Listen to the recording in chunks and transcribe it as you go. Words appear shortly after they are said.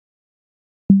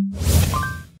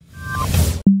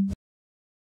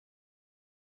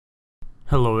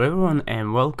Hello everyone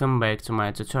and welcome back to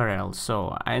my tutorial.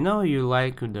 So I know you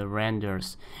like the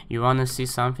renders, you wanna see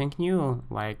something new,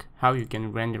 like how you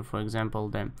can render, for example,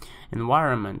 the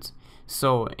environment.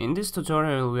 So in this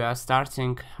tutorial we are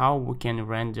starting how we can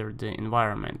render the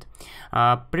environment.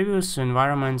 Previous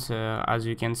environment, as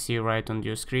you can see right on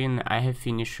your screen, I have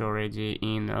finished already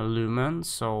in Lumen.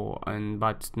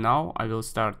 But now I will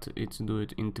start to do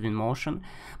it in Twinmotion.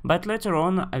 But later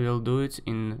on I will do it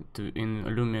in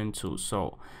Lumen too.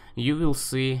 So you will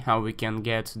see how we can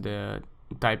get the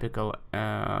typical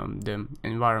the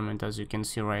environment, as you can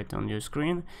see right on your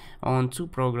screen, on two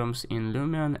programs, in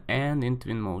Lumen and in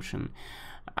Twinmotion.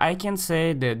 I can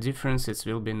say the differences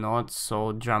will be not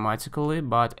so dramatically,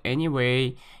 but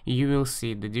anyway you will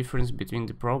see the difference between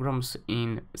the programs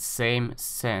in same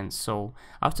sense. So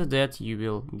after that you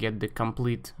will get the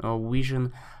complete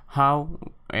vision how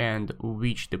and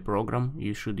which the program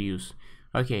you should use.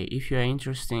 Okay, if you are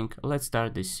interested, let's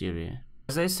start this series.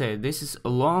 As I said, this is a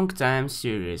long time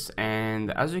series,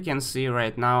 and as you can see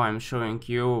right now I'm showing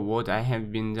you what I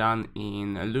have been done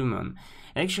in Lumen.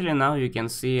 Actually now you can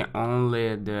see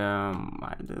only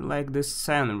the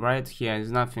scene right here, is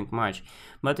nothing much.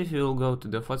 But if you will go to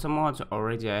the photo mode,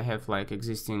 already I have like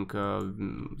existing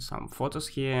some photos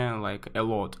here, like a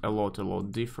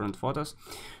lot different photos.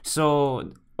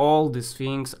 So all these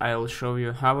things I'll show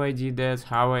you how I did that,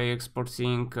 how I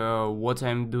exporting, what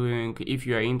I'm doing. If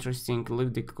you are interested,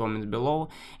 leave the comments below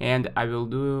and I will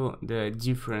do the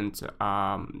different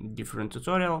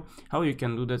tutorial how you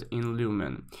can do that in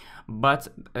Lumen. But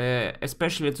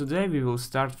especially today we will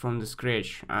start from the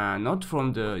scratch, not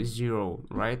from the zero,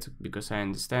 right? Because I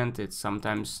understand it's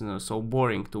sometimes so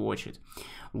boring to watch it.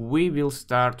 We will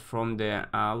start from the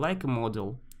like a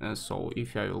model. So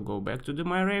if I will go back to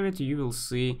my Revit, you will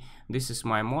see this is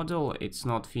my model. It's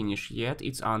not finished yet,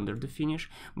 it's under the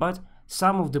finish, but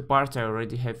some of the part I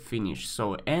already have finished.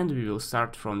 So and we will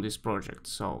start from this project.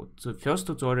 So the first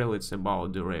tutorial it's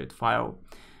about the Revit file.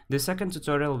 The second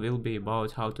tutorial will be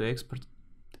about how to export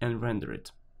and render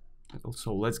it.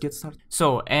 So let's get started.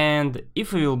 So, and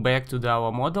if we will back to our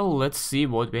model, let's see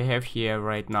what we have here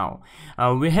right now.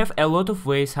 We have a lot of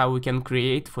ways how we can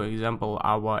create, for example,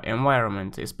 our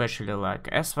environment, especially like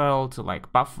asphalt,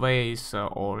 like pathways,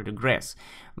 or the grass.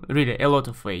 Really a lot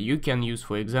of ways you can use.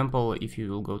 For example, if you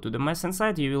will go to the mesh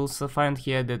inside, you will find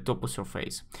here the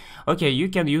Toposurface. Okay, you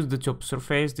can use the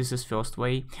Toposurface. This is first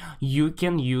way. You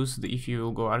can use if you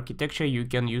will go architecture, you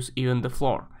can use even the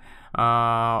floor.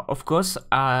 Of course,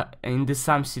 in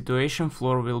some situation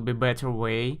floor will be better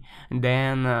way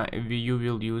than you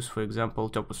will use, for example,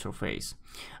 Toposurface.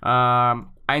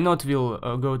 I not will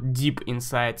go deep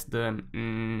inside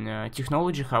the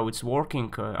technology, how it's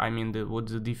working. I mean,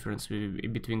 what's the difference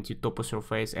between the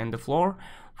Toposurface and the floor,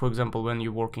 for example, when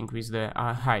you're working with the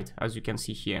height, as you can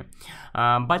see here.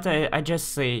 But I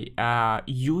just say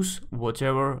use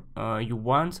whatever you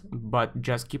want, but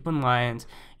just keep in mind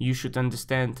you should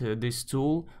understand this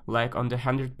tool like on the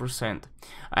 100%.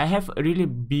 I have a really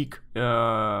big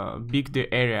the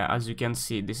area, as you can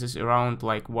see. This is around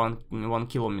like one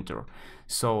kilometer.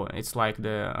 So it's like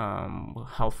the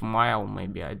half mile,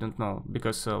 maybe, I don't know,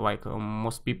 because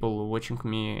most people watching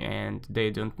me and they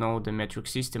don't know the metric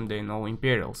system, they know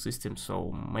imperial system.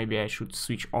 So maybe I should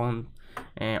switch on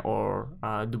or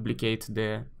duplicate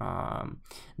the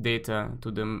data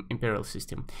to the imperial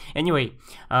system. Anyway,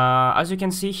 as you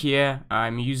can see here,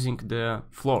 I'm using the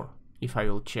floor. If I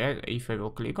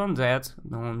will click on that,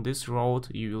 on this road,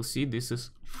 you will see this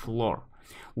is floor.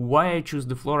 Why I choose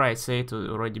the floor, I said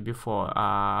already before.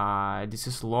 This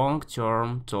is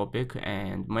long-term topic,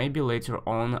 and maybe later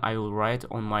on I will write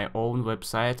on my own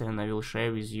website and I will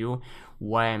share with you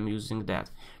why I'm using that.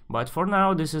 But for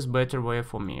now, this is better way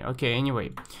for me. Okay,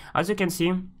 anyway, as you can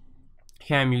see,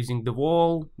 here I'm using the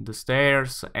wall, the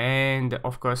stairs, and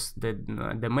of course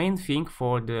the main thing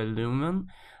for the Lumen,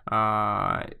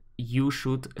 you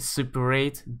should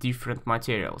separate different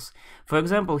materials. For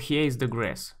example, here is the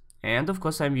grass, and of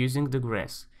course I'm using the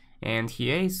grass, and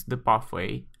here is the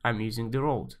pathway, I'm using the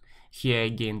road. Here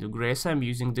again the grass, I'm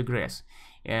using the grass.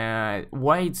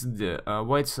 Why it's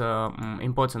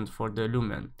important for the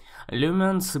Lumen?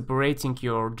 Lumen separating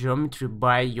your geometry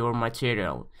by your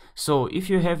material. So if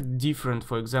you have different,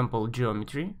 for example,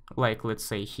 geometry, like let's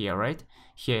say here, right?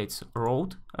 Here it's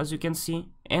road, as you can see,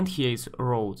 and here is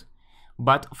road.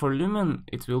 But for Lumen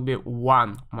it will be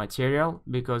one material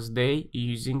because they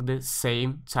using the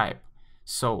same type.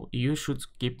 So you should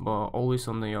keep always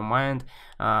on your mind,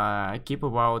 keep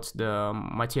about the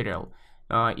material.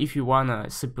 If you wanna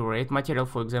separate material,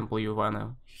 for example, you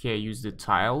wanna here use the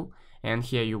tile and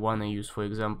here you wanna use, for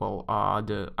example,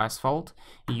 the asphalt,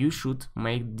 you should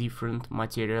make different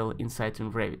material inside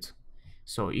in Revit.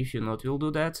 So if you not will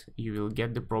do that, you will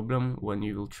get the problem when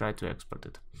you will try to export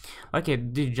it. Okay,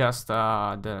 this is just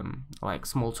the like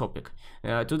small topic.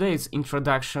 Today is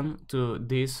introduction to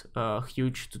this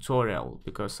huge tutorial,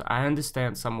 because I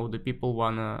understand some of the people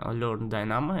wanna learn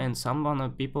Dynamo and some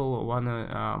people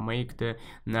wanna make the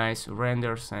nice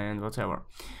renders and whatever.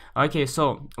 Okay,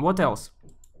 so what else?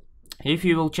 If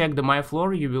you will check my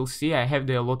floor, you will see I have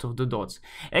a lot of the dots.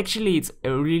 Actually, it's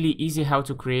really easy how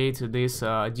to create this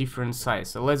different size.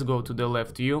 So let's go to the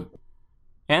left view.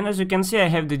 And as you can see, I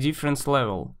have the difference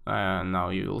level. Now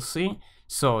you will see.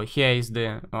 So here is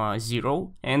the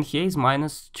 0 and here is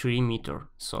 -3 meter.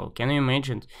 So can you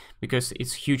imagine? Because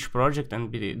it's huge project,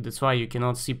 and that's why you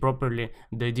cannot see properly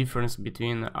the difference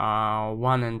between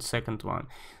one and second one.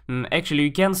 Actually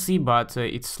you can see, but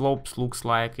its slopes looks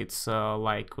like it's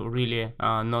like really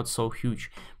not so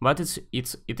huge, but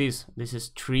it is. This is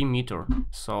 3 meter,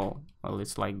 so well,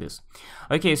 it's like this.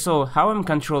 Okay, so how I'm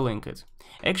controlling it?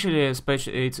 Actually,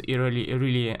 especially it's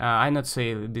really I not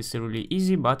say this is really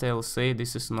easy, but I'll say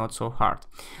this is not so hard.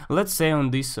 Let's say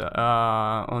on this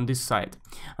side,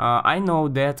 I know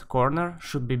that corner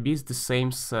should be the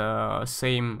same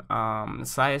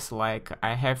size like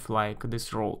I have like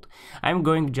this road. I'm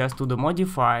going just to the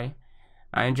modify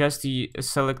and just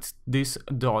select this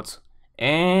dot,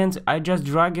 and I just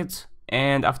drag it,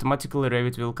 and automatically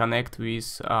Revit will connect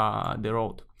with the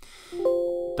road.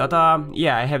 Ta-da!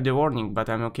 Yeah, I have the warning, but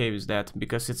I'm okay with that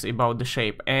because it's about the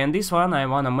shape. And this one I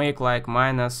wanna make like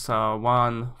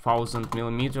 -1000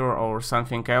 millimeter or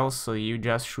something else, so you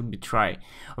just should be try.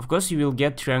 Of course you will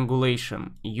get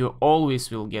triangulation, you always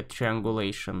will get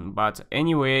triangulation, but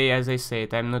anyway, as I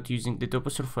said, I'm not using the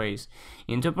Toposurface.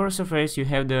 In Toposurface you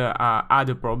have the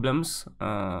other problems,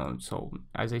 so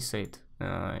as I said,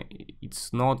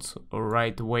 it's not a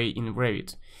right way in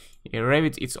Revit. In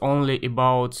Revit it's only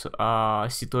about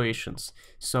situations,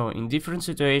 so in different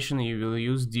situations you will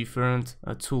use different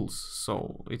tools,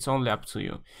 so it's only up to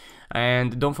you.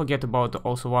 And don't forget about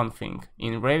also one thing: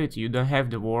 in Revit you don't have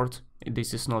the word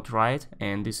this is not right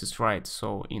and this is right.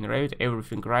 So in Revit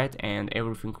everything right and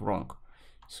everything wrong,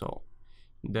 so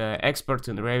the expert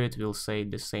in Revit will say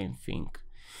the same thing.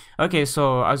 Okay,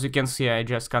 so as you can see, I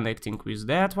just connecting with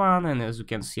that one, and as you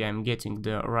can see, I'm getting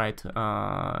the right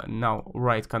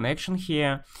right connection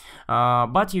here.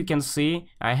 But you can see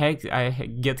I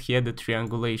get here the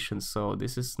triangulation, so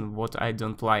this is what I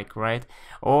don't like, right?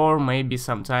 Or maybe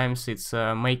sometimes it's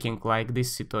making like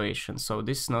this situation, so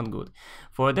this is not good.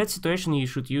 For that situation, you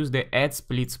should use the add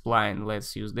split spline.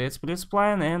 Let's use the add split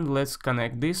spline, and let's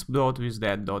connect this dot with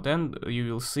that dot, and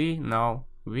you will see now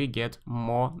we get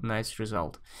more nice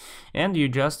result. And you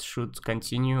just should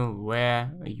continue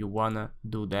where you wanna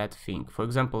do that thing. For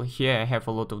example, here I have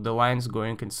a lot of the lines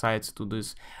going inside to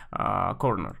this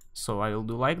corner, so I will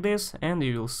do like this, and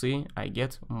you will see I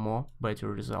get more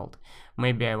better result.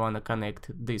 Maybe I wanna connect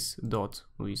this dot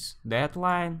with that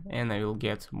line, and I will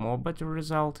get more better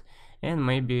result. And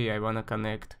maybe I wanna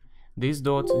connect this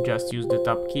dot, just use the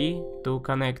tab key to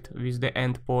connect with the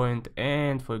endpoint,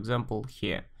 and for example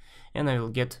here, and I will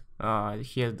get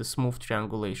here the smooth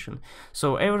triangulation.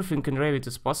 So everything in Revit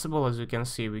is possible. As you can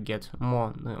see, we get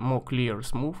more clear,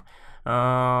 smooth.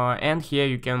 And here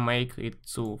you can make it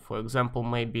too. For example,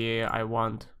 maybe I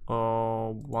want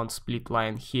one split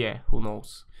line here, who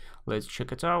knows. Let's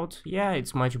check it out. Yeah,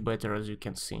 it's much better, as you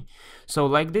can see. So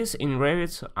like this in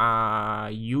Revit,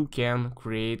 you can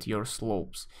create your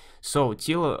slopes. So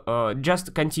till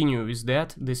just continue with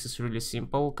that. This is really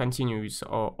simple. Continue with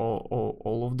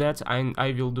all of that.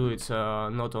 I will do it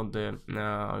not on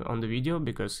the video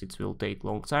because it will take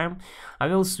long time. I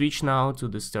will switch now to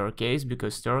the staircase,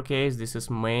 because staircase, this is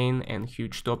main and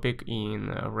huge topic in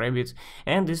Revit,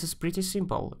 and this is pretty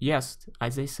simple. Yes,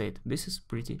 as I said, this is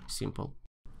pretty simple.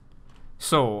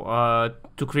 So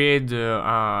to create the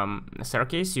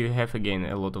staircase, you have again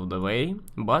a lot of the way,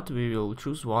 but we will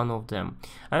choose one of them.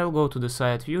 I will go to the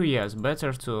side view. Yes,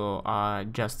 better to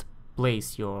just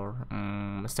place your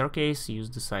staircase,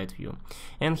 use the side view,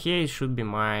 and here it should be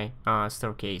my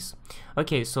staircase.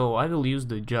 Okay, so I will use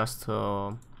the just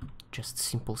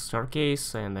simple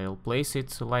staircase, and I will place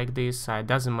it like this. It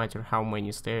doesn't matter how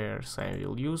many stairs I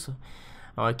will use.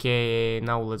 Okay,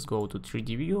 now let's go to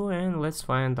 3D view and let's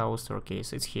find our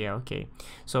staircase. It's here. Okay,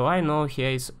 so I know here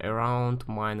is around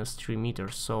 -3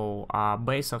 meters, so our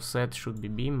base offset should be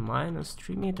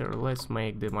 -3 meter. Let's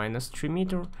make the -3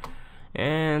 meter,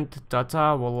 and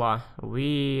ta-ta, voila,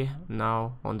 we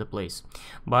now on the place.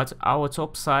 But our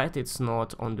top side, it's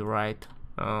not on the right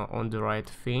on the right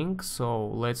thing. So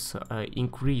let's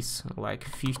increase like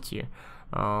 50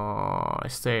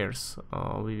 stairs.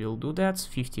 We will do that.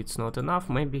 50 it's not enough,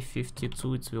 maybe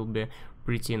 52 it will be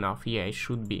pretty enough. Yeah, it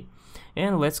should be.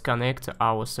 And let's connect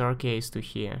our staircase to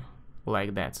here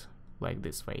like that, like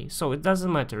this way. So it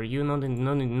doesn't matter, you no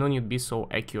need to be so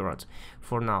accurate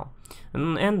for now.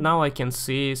 And now I can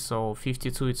see, so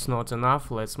 52 it's not enough,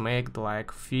 let's make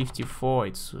like 54.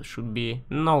 It should be,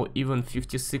 no, even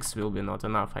 56 will be not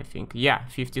enough, I think. Yeah,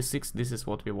 56, this is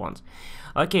what we want.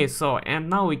 Okay, so and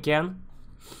now we can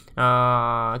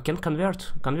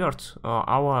convert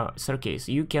our staircase.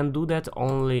 You can do that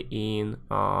only in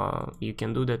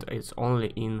it's only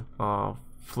in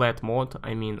flat mode,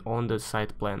 I mean on the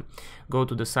site plan. Go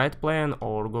to the site plan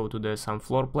or go to the some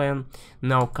floor plan.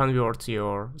 Now convert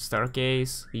your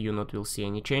staircase. You not will see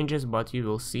any changes, but you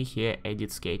will see here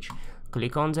edit sketch.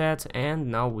 Click on that,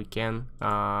 and now we can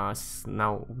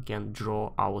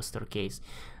draw our staircase.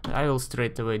 I will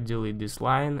straight away delete this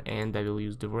line, and I will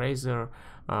use the razor,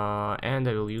 and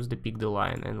I will use the pick the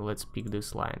line, and let's pick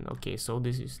this line. Okay, so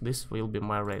this will be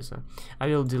my razor. I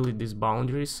will delete these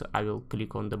boundaries. I will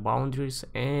click on the boundaries,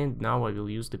 and now I will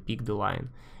use the pick the line,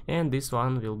 and this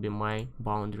one will be my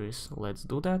boundaries. Let's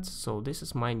do that. So this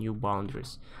is my new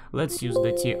boundaries. Let's use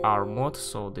the TR mode.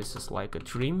 So this is like a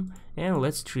trim, and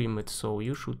let's trim it. So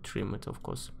you should trim it, of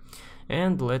course,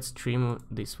 and let's trim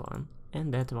this one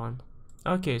and that one.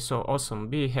 Okay, so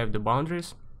awesome, we have the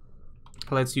boundaries.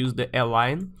 Let's use the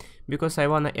align, because I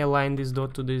wanna align this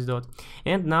dot to this dot,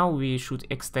 and now we should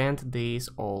extend these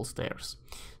all stairs.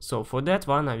 So for that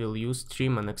one I will use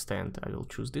trim and extend. I will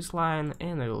choose this line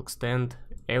and I will extend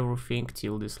everything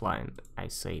till this line. I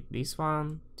say this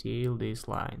one till this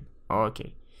line.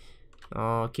 Okay,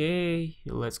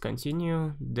 let's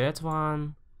continue that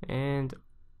one, and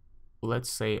let's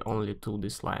say only to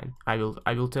this line. I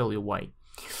will tell you why.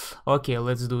 Okay,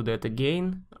 let's do that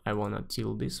again. I wanna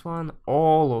till this one,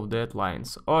 all of that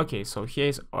lines. Okay, so here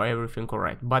is everything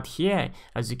correct, but here,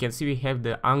 as you can see, we have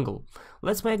the angle.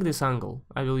 Let's make this angle.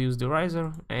 I will use the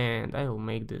razor, and I will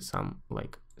make this some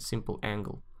like simple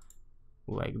angle,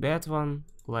 like that one,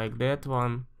 like that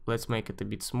one. Let's make it a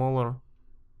bit smaller.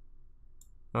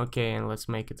 Okay, and let's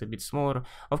make it a bit smaller.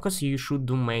 Of course you should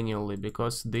do manually,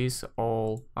 because this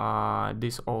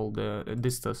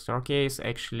staircase,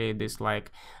 actually this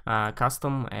like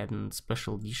custom and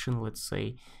special edition, let's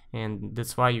say, and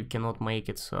that's why you cannot make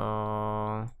it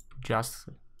just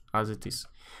as it is.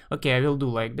 Okay, I will do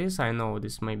like this. I know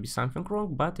this may be something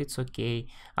wrong, but it's okay.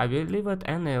 I will leave it,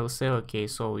 and I'll say okay,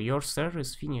 so your stair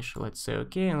is finished. Let's say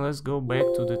okay, and let's go back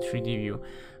to the 3D view.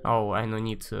 Oh, I don't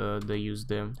need to use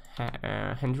the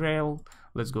handrail.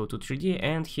 Let's go to 3D,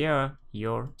 and here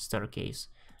your staircase.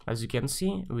 As you can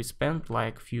see, we spent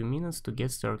like few minutes to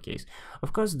get staircase.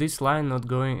 Of course, this line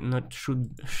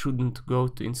shouldn't go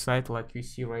to inside like we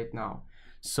see right now.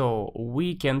 So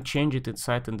we can change it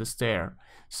inside in the stair.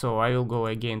 So I will go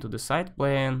again to the site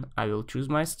plan. I will choose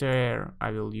my stair.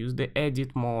 I will use the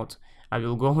edit mode. I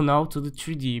will go now to the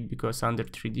 3D, because under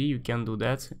 3D you can do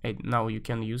that, and now you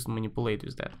can manipulate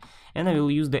with that. And I will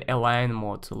use the align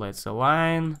mode. Let's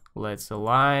align.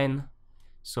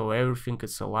 So everything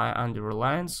is under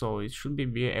align, so it should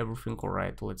be everything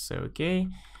correct. Let's say okay.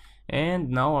 And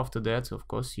now after that, of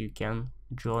course, you can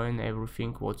join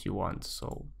everything what you want.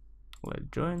 So let's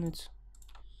join it,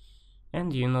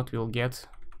 and you not will get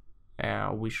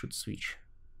we should switch.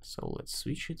 So let's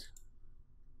switch it.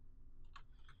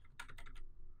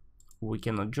 We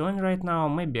cannot join right now.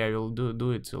 Maybe I will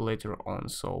do it later on.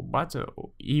 So but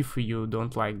if you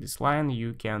don't like this line,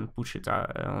 you can push it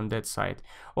on that side,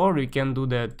 or you can do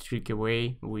that tricky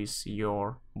way with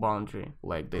your boundary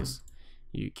like this.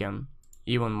 You can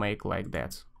even make like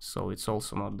that, so it's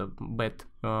also not the bad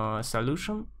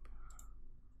solution,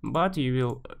 but you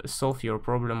will solve your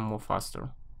problem more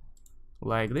faster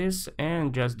like this.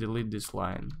 And just delete this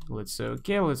line. Let's say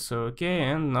okay,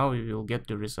 and now we will get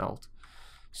the result.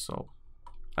 So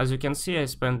as you can see, I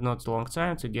spent not a long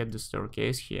time to get the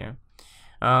staircase here.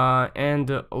 And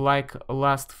like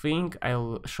last thing,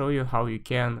 I'll show you how you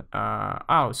can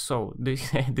so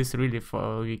this really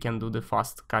we can do the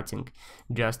fast cutting.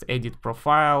 Just edit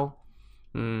profile.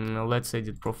 Let's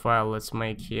edit profile. Let's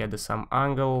make here some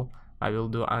angle. I will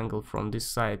do angle from this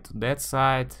side to that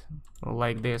side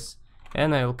like this,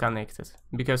 and I will connect it,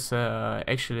 because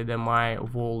actually my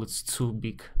wall is too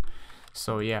big.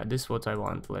 So yeah, this is what I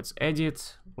want. Let's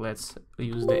edit. Let's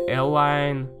use the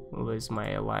align. Where's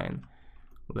my align?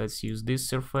 Let's use this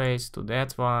surface to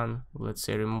that one. Let's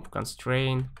say remove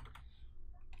constraint.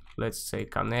 Let's say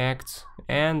connect,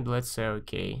 and let's say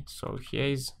okay. So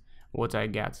here's what I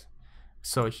got.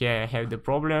 So here I have the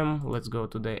problem. Let's go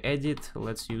to the edit,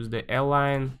 let's use the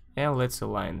align, and let's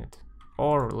align it,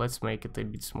 or let's make it a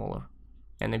bit smaller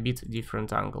and a bit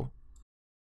different angle.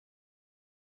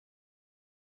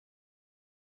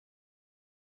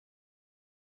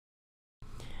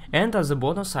 And as a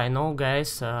bonus, I know guys,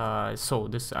 so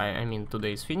this I mean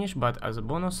today is finished, but as a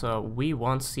bonus we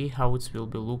want to see how it will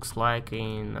be looks like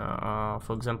in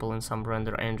for example in some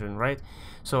render engine, right?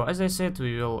 So as I said,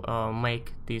 we will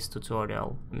make this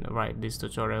tutorial, right? This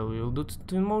tutorial we will do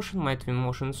Twinmotion. My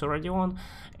Twinmotion is already on,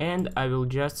 and I will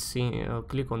just see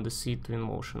click on the see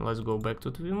Twinmotion. Let's go back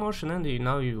to Twinmotion, and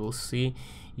now you will see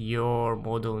your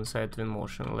model inside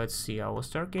Twinmotion. Let's see our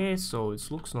staircase. So it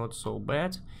looks not so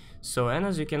bad. So, and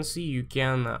as you can see, you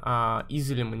can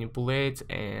easily manipulate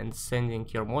and sending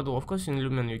your model. Of course in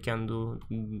Lumen you can do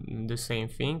the same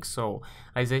thing. So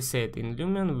as I said, in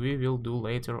Lumen we will do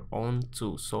later on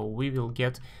too. So we will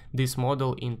get this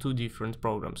model in two different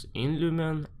programs, in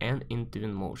Lumen and in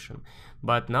Twinmotion.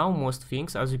 But now most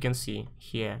things, as you can see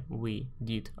here, we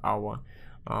did our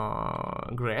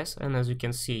grass, and as you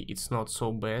can see it's not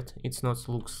so bad, it's not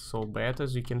looks so bad.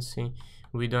 As you can see,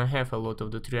 we don't have a lot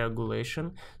of the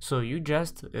triangulation, so you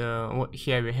just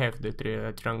here we have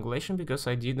the triangulation because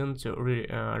I didn't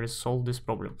resolve this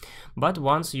problem. But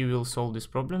once you will solve this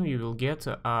problem, you will get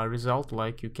a result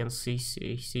like you can see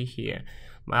here.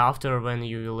 After, when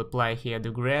you will apply here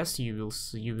the grass, you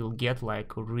will get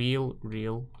like a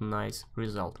real nice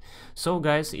result. So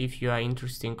guys, if you are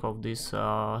interested of this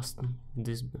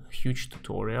this huge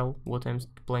tutorial what I'm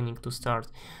planning to start,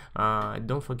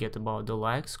 don't forget about the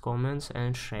likes, comments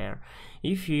and share.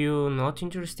 If you're not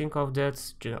interested of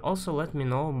that, also let me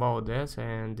know about that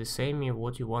and say me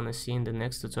what you want to see in the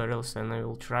next tutorials, and I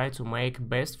will try to make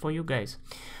best for you guys.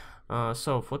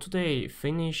 So for today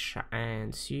finish,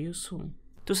 and see you soon.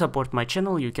 To support my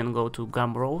channel, you can go to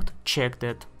Gumroad, check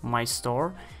that my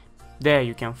store. There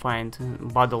you can find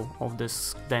bundle of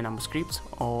this Dynamo scripts,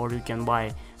 or you can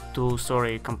buy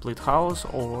 2-story complete house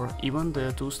or even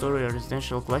the 2-story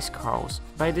residential classic house.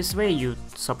 By this way you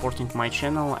supporting my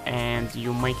channel and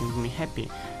you making me happy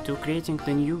to creating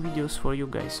the new videos for you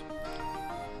guys.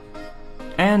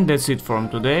 And that's it from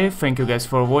today. Thank you guys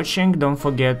for watching. Don't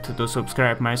forget to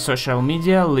subscribe my social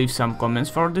media, leave some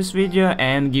comments for this video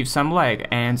and give some like,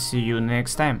 and see you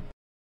next time.